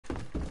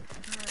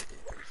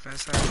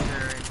Best I can do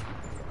already.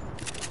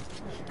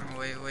 Oh,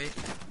 wait.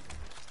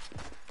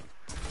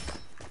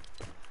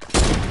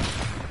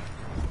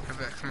 I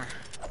bet, come here.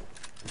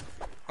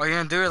 Oh, you're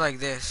gonna do it like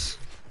this.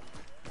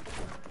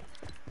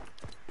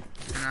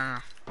 No.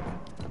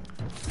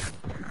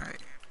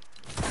 Alright.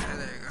 Yeah,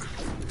 there you go.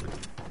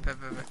 Bet.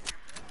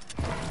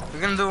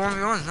 We're gonna do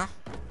 1v1s, no?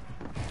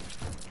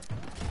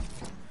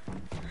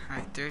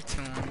 Alright, 3,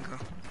 2, 1, go.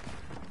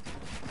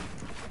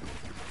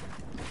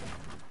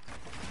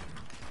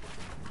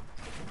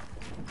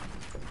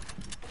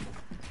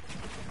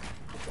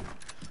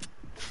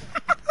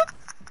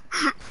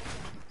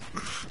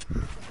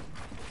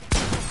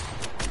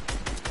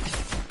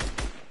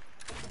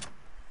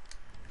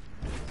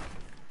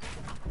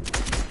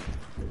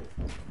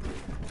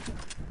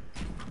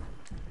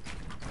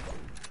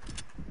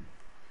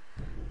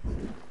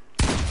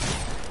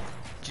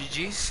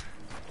 GG's.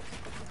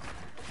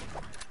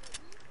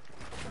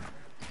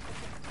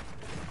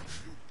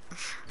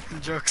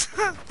 Jokes.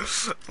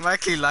 I'm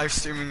actually live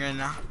streaming right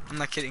now. I'm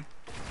not kidding.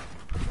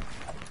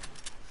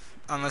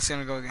 Unless you're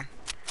gonna go again.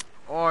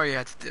 Or you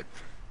have to dip.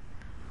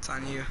 It's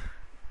on you.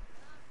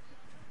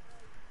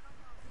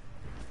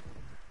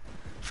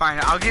 Fine,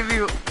 I'll give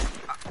you...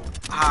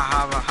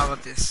 how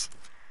about this?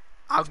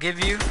 I'll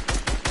give you...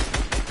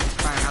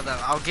 Fine,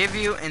 I'll give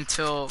you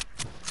until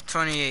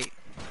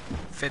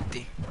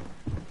 28:50.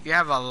 You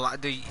have a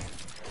lot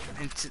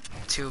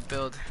to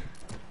build.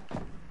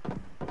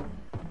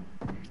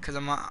 Cause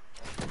I'm gonna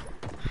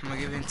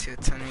give you until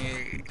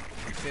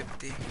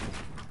 28:50.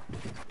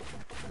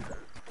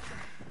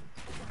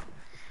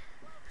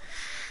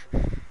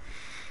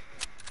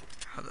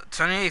 Hold up,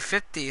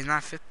 28:50 is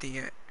not 50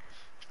 yet.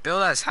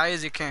 Build as high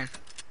as you can.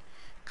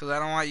 Cause I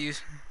don't want you.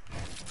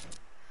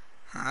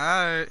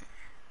 Alright.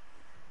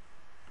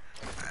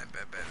 I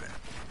bet.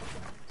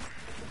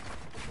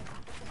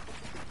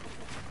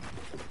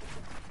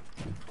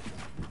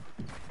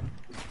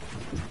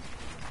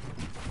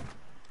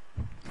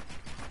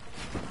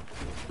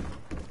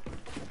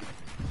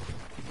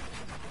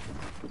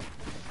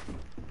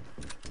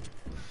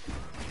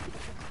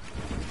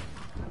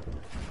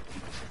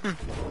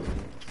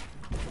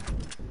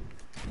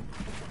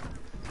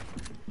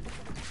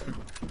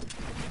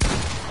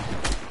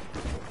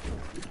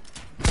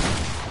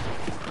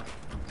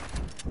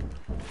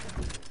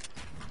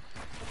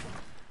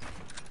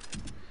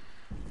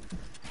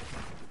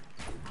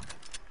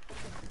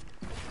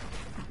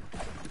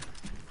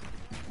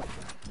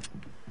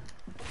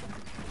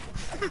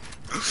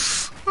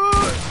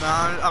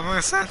 I'm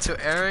gonna send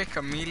to Eric,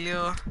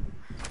 Emilio.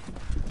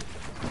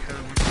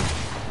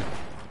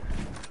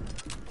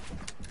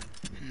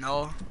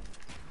 No.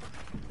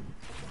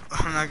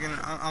 I'm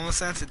gonna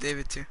send to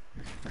David too.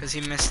 Cause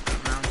he missed the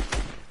round.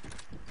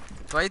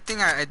 Why do you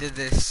think I did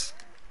this?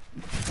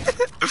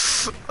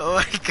 Oh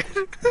my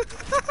god.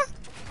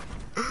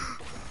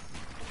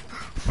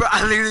 Bro,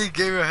 I literally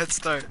gave you a head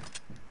start.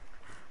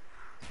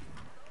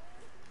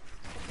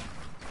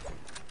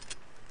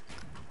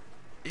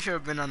 You should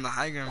have been on the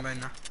high ground by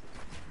now.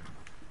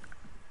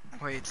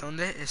 Wait,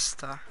 ¿dónde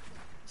estás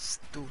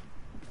tú?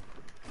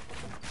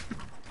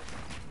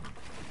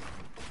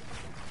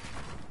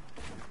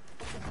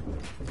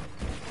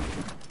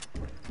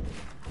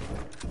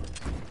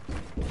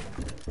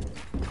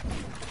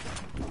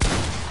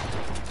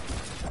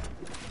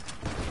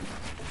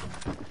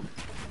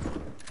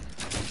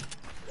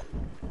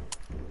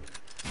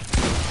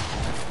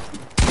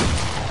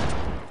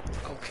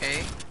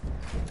 Okay.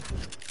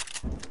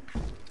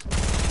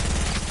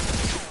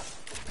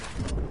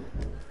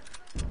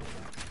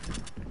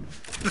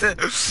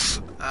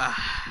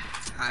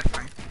 Alright,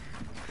 fine.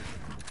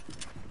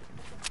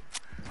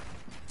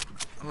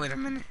 Wait a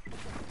minute.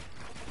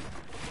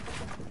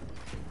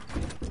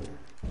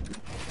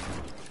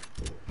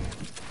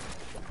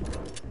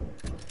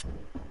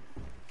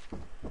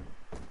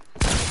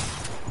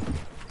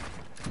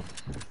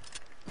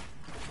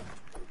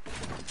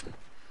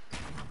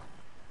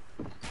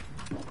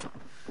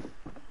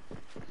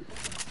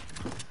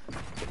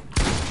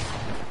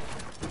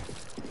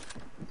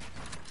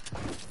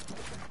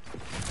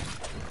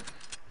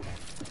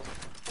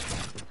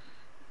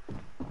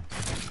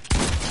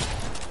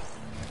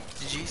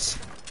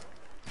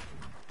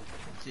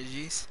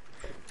 GG's.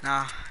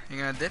 Now, you're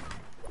gonna dip?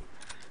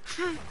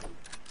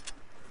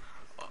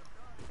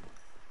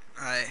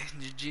 Alright,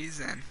 GG's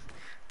and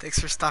thanks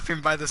for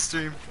stopping by the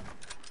stream.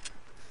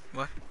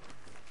 What?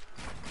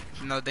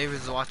 No,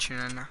 David's watching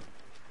right now.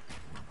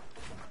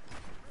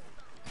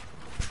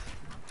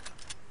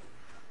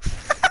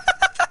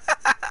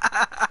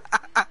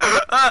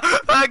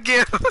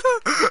 Again.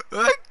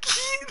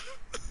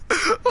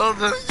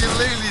 Hold on, you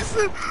literally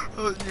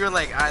said, you're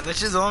like, alright, let's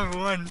just only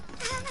one.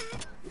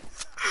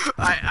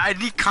 I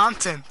need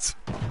content.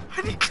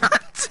 I need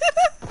content.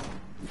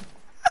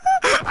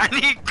 I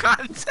need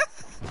content.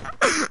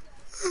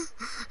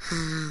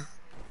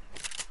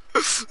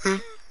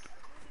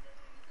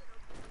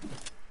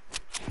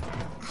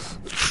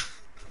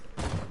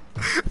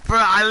 Bro,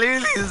 I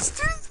literally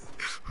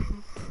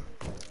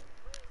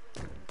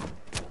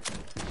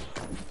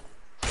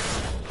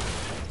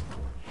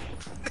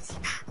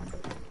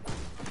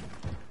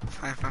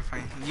Fine, fine,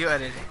 fine. You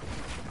edit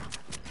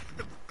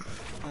it.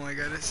 Oh my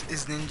god, it's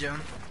ninja.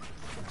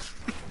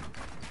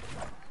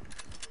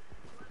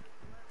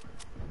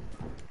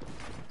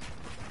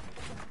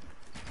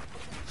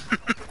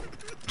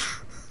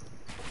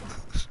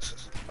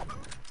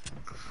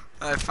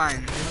 Alright,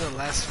 fine. This is the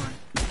last one.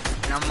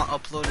 And I'm gonna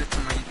upload it to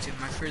my YouTube,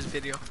 my first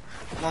video.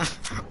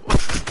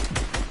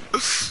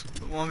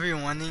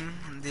 1v1ing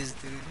this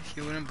dude.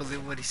 He wouldn't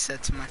believe what he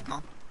said to my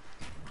mom.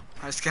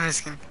 I was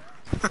kidding.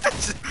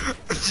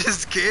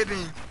 Just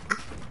kidding.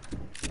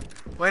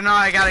 Wait, no,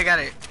 I got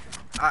it.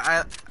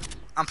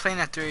 I'm playing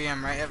at 3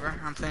 AM, right, Ever?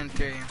 I'm playing at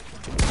 3 AM.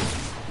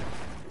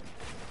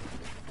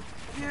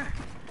 Yeah.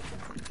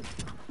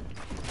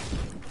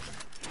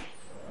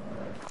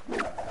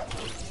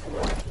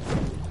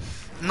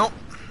 Nope.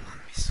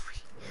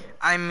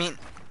 I mean,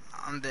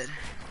 I'm dead.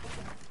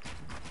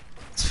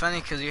 It's funny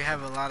because you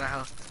have a lot of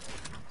health.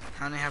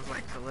 I only have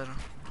like a little.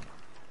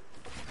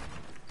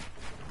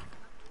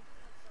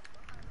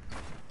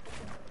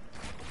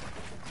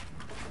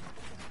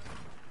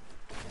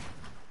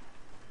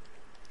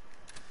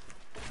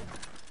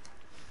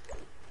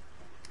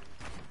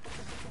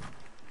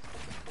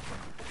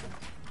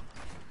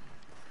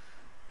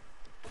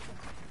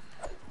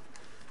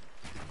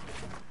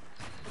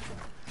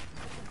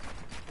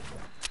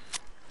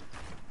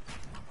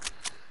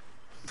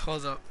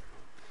 Hold up.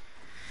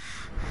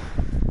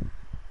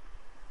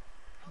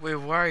 Wait,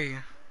 where are you?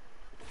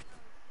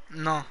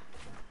 No,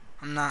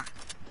 I'm not.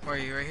 Where are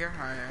you? Right here?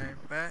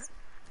 Alright, bet.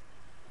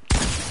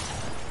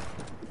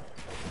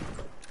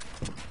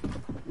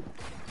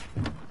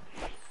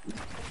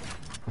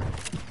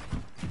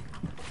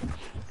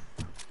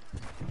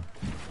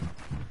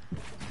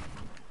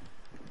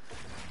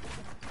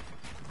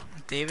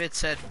 David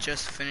said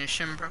just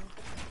finish him, bro.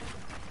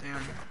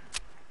 Damn.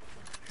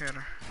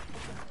 Here.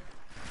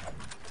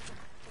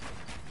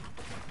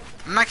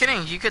 I'm not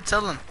kidding, you could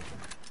tell him.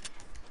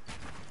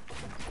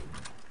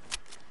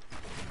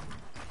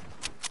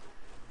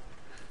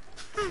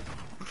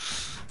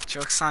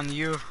 Joke's on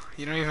you.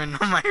 You don't even know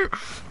my...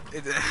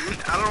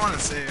 I don't want to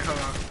say it. Hold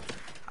on.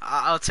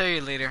 I'll tell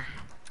you later.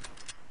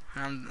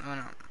 When I'm...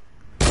 Okay.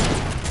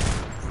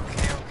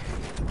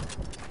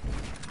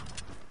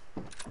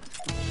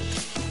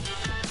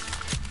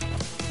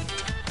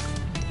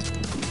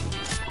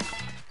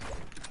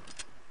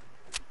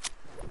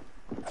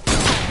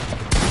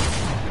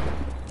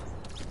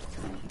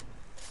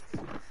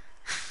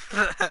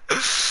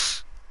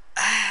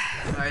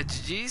 Alright,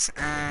 GG's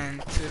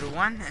and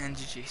 2-1 and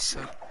GG's. So,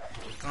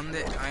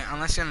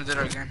 unless you're gonna do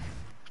it again.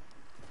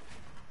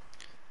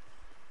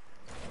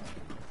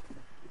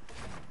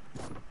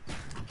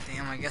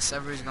 Damn, I guess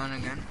everybody's going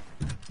again.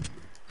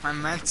 My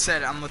man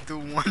said I'm gonna do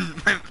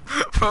one.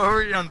 We're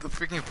already on the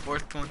freaking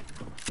 4th one.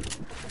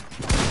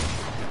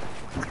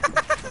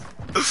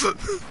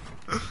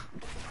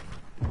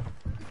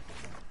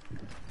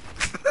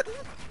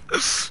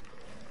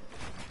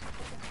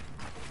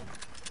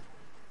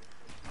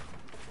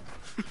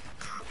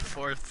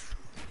 Fourth.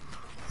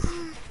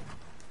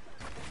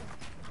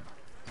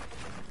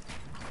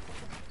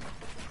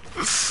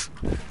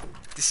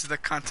 This is the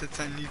content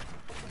I need.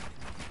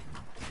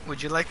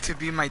 Would you like to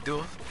be my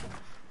duo?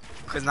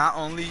 Because not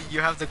only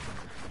you have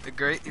the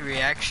great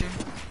reaction,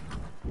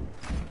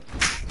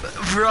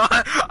 bro,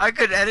 I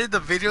could edit the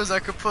videos. I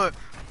could put,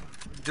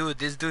 dude,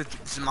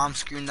 his mom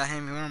screamed at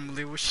him. You wouldn't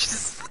believe what she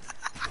said.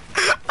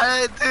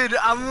 Dude,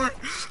 I'm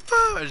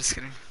just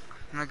kidding.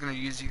 I'm not gonna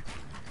use you.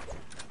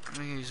 I'm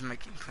gonna use my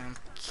game plan.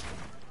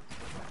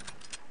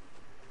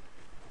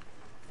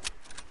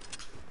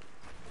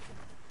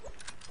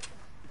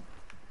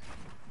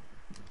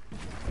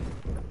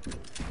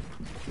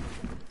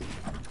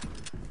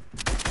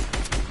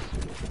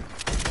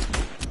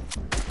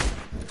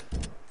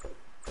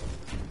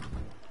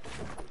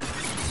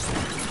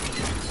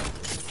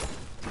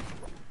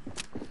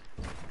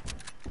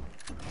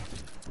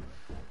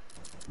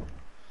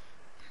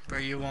 Bro,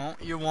 you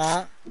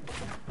won't.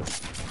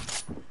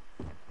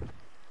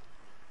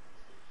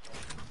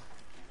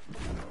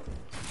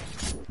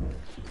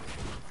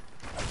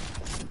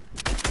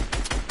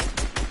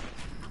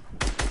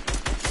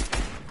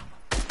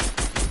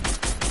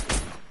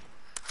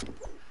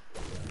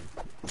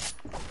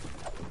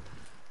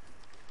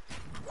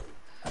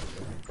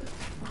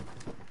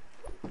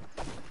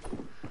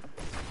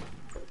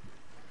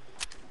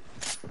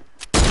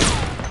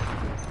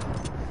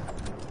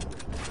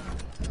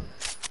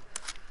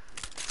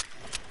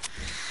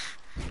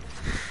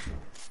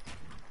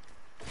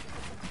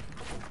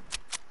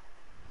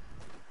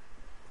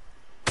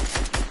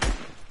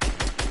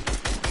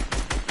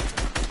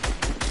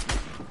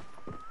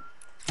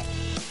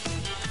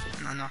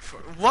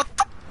 What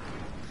the?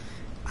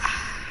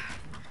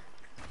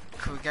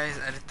 Could we guys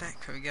edit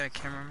that? Could we get a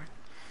cameraman?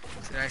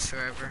 Did I so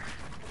ever?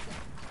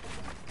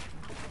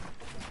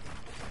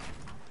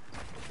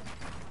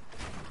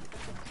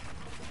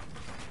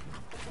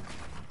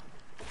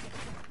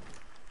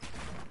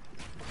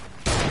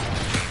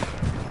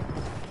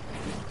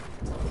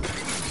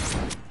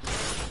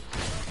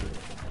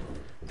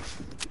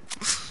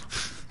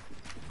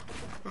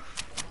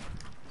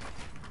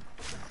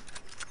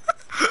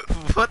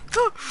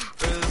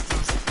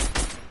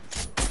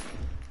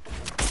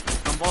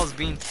 ball's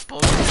being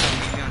bold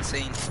and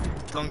insane.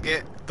 Don't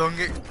get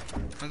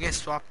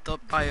swapped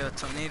up by a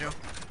tornado.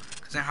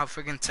 Cause then how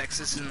freaking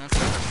Texas is known for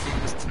the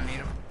famous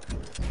tornado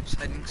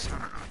sightings. I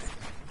don't know.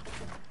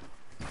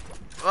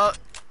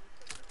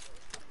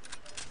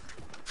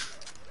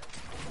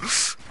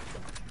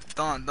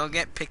 Well, don't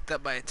get picked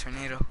up by a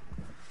tornado.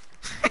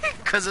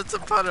 Cause it's a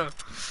part of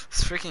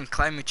it's freaking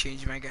climate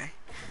change, my guy.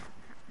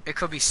 It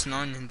could be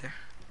snowing in there.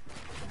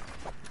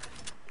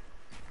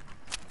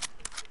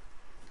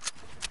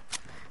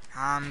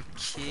 I'm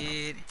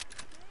kidding.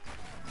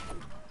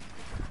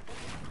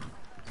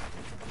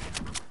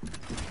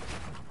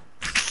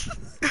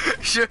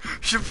 should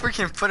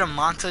freaking put a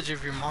montage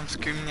of your mom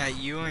screaming at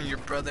you and your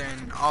brother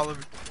and all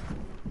of.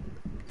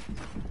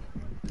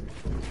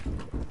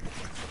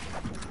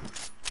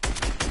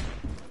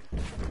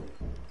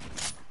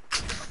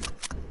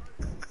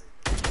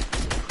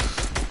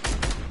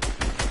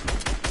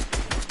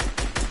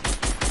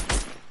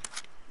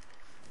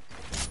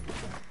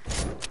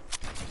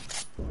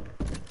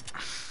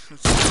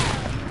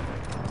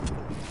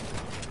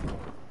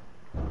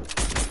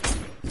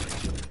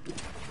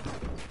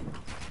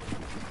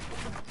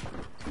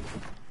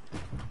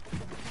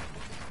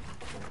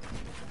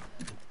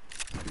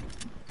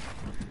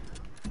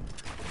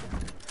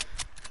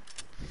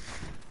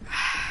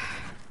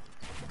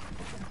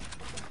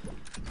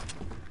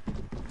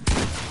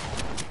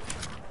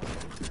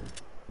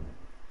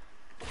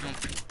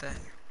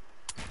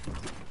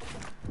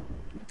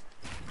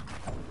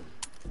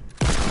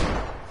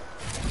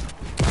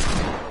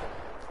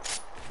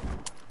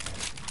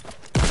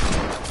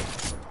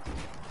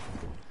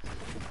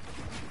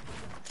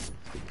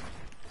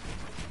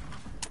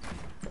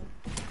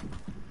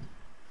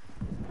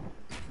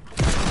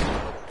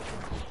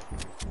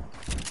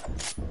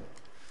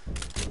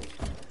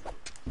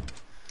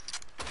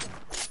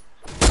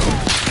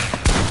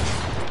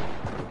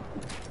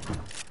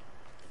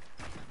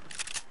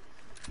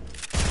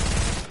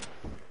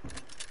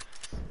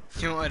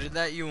 You won't edit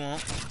that, you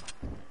won't.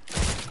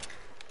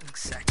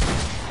 Exactly.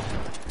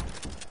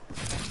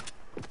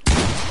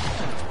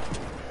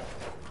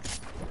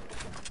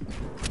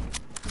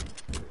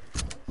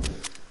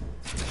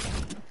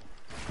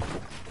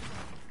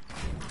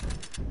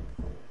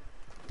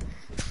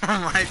 Oh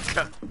my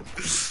god.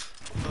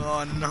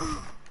 Oh no.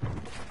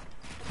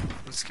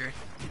 I'm scared.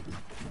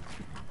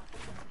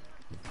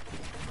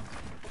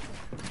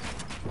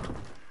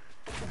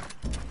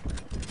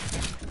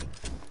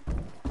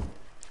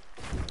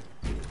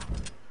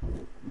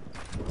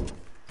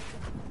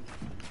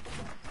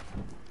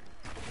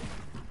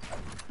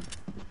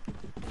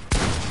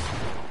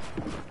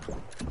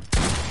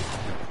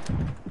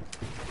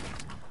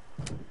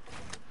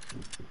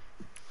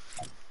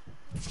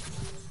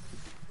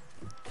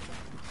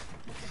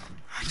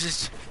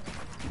 Just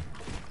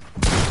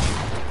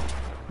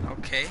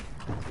okay.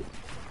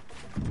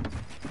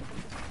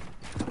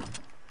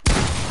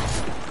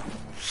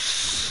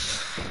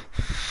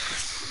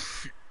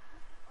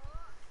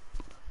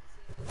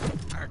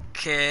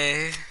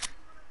 Okay.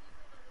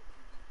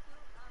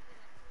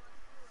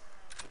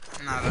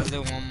 Nah, let's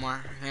do one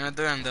more. You gonna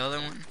do it on the other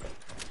one?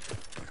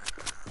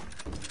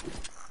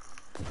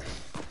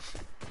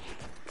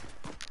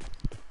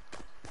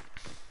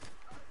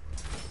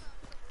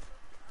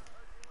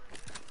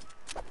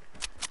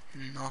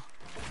 No.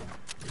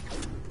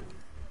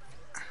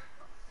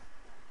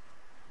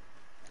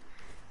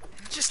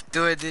 Just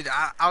do it, dude.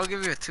 I'll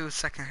give you a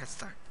 2-second head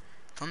start.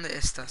 ¿Dónde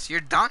estás?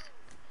 You're done?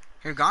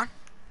 You're gone?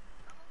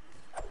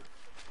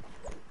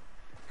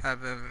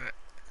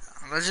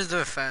 Let's just do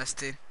it fast,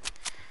 dude.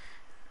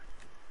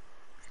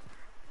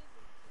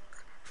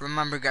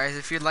 Remember, guys,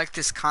 if you like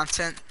this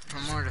content,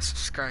 remember to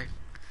subscribe.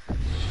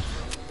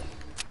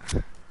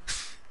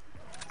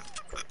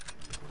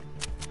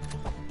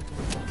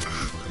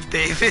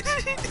 David?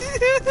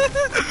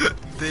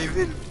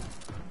 David?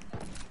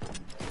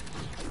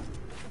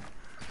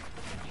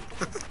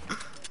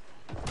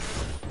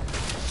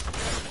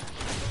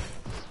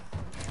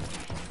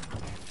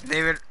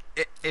 David,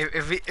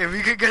 if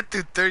we could get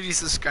to 30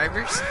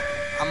 subscribers,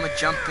 I'm gonna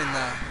jump in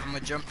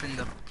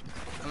the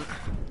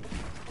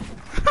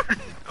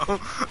oh.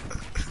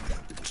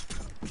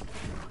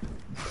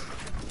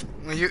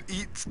 When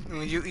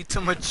you eat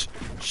too much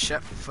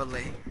chef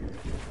fillet.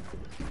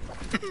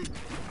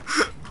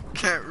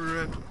 Can't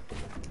run.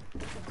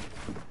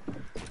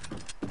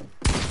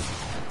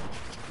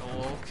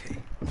 Oh, okay.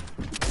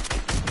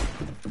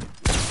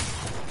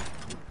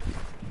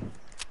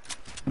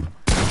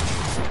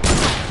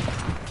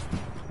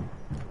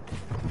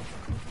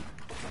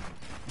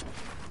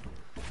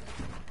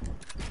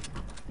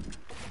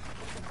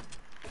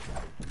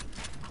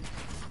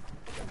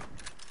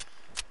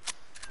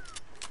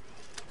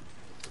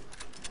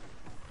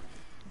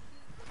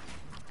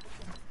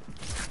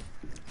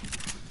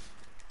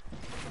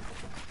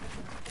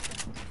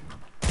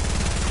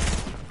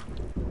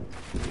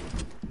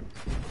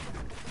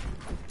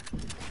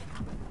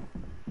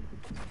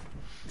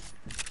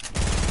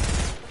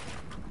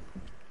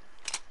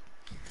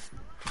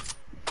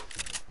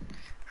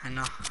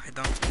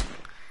 though.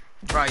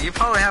 Bro, you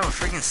probably have a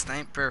freaking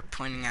sniper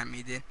pointing at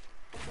me, dude.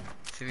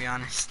 To be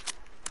honest.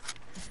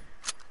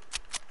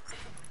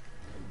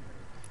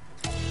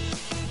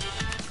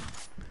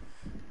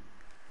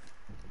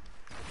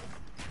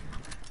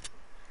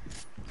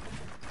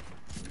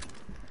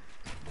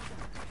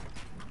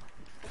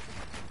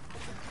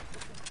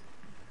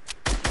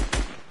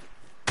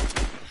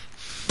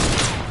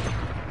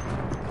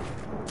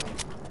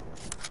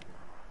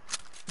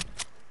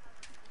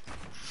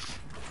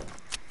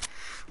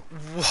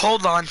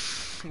 Hold on.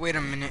 Wait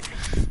a minute.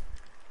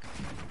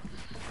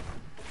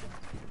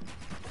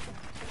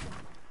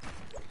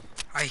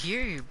 I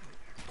hear you.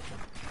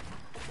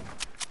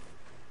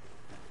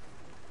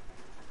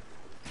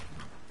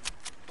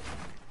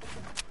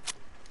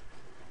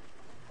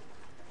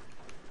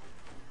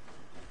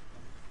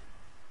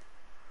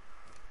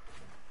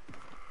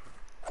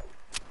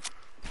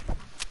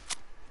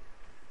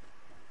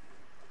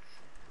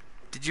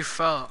 Did you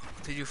fall?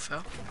 Did you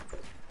fall?